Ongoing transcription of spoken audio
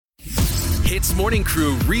HITZ Morning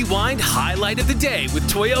Crew Rewind Highlight of the Day with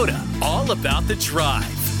Toyota. All about the drive.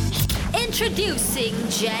 Introducing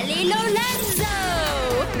Jelly Lohlenzo.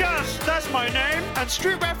 Yes, that's my name, and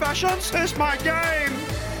streetwear fashions is my game.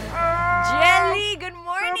 Jelly, good morning.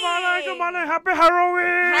 Good morning. Happy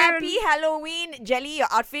Halloween. Happy Halloween. Jelly, your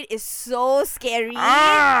outfit is so scary.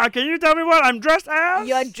 Can you tell me what I'm dressed as?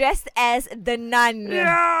 You're dressed as the nun.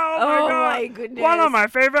 Yeah, oh my my God. goodness. One of my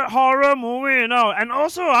favorite horror movie, And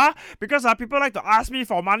also, because people like to ask me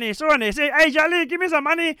for money. So when they say, hey, Jelly, give me some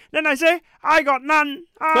money, then I say, I got none.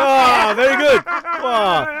 Very good.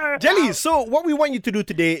 Wow. Jelly, so what we want you to do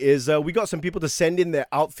today is we got some people to send in their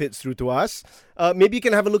outfits through to us. Maybe you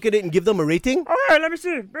can have a look at it and give them a rating. All right, let me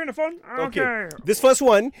see. Bring the phone. Okay. This first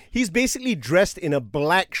one, he's basically dressed in a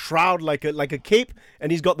black shroud like a cape,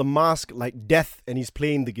 and he's got the mask like death, and he's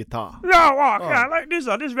playing the guitar. Yeah, I like this.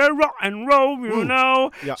 This is very rock and roll, you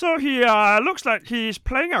know. Yeah. So he looks like he's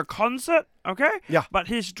playing a concert. Okay? Yeah. But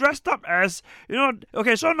he's dressed up as,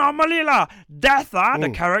 okay, so normally Death,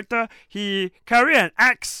 the character, he carry an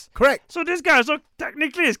axe. Correct. So this guy,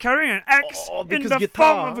 technically is carrying an axe in the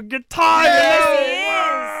guitar. form of a guitar.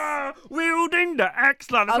 Yes, Wielding the axe,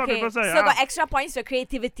 that's what Okay, people say. so got extra points for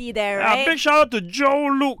creativity there, right? Big shout out to Joe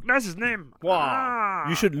Luke, that's his name. Wow.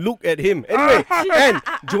 You should look at him. Anyway, and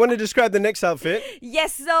do you want to describe the next outfit?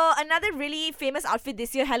 Yes, so another really famous outfit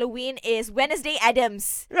this year, Halloween, is Wednesday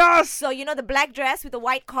Addams. Yes. So, the black dress with the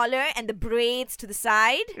white collar and the braids to the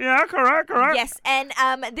side. Yeah, correct. Yes, and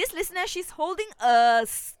this listener, she's holding a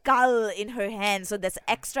skull in her hand, so there's an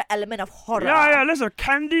extra element of horror. Yeah, there's a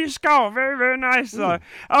candy skull. Very, very nice.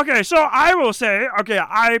 Okay, so I will say,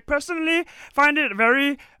 I personally find it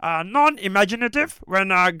very non-imaginative when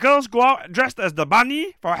girls go out dressed as the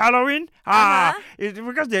bunny for Halloween. It's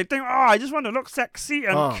because they think, I just want to look sexy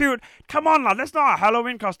and cute. Come on, that's not a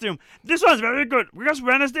Halloween costume. This one's very good because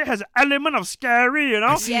Wednesday has an element of scary,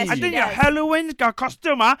 Yes, I think it your does. Halloween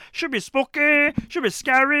costume should be spooky, should be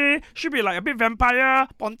scary, should be like a bit vampire,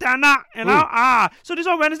 Montana, So this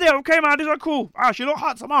one Wednesday, okay, this one cool. She look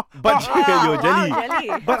hot somehow. But Jelly.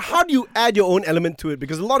 Jelly. But how do you add your own element to it?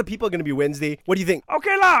 Because a lot of people are going to be Wednesday. What do you think?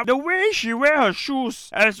 Okay the way she wear her shoes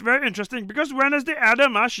is very interesting because Wednesday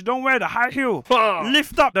Adam, she don't wear the high heel.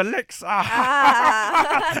 Lift up the legs. Lift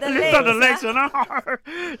up the legs,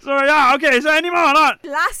 So so any more or not?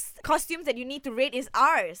 Last costumes that you need to rate is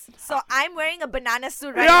ours. So I'm wearing a banana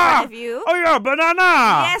suit right in Yeah. front of you. Oh, you're a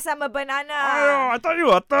banana. Yes, I'm a banana. I thought you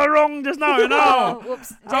were terong just now, Oh,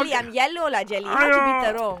 whoops. Jelly, Okay. I'm yellow Jelly. How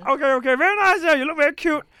to be terong? Okay, very nice. You look very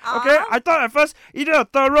cute. Okay, I thought at first either a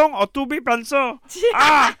terong or 2B pencil.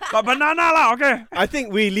 But banana okay. I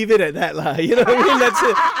think we leave it at that, You know what I mean? That's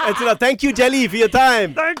it. Thank you, Jelly, for your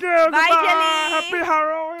time. Thank you. Bye, Goodbye. Jelly. Happy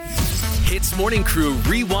Halloween. HITZ Morning Crew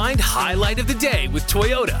Rewind Highlight of the Day with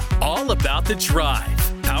Toyota. All about the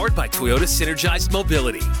drive. Powered by Toyota Synergized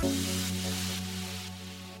Mobility.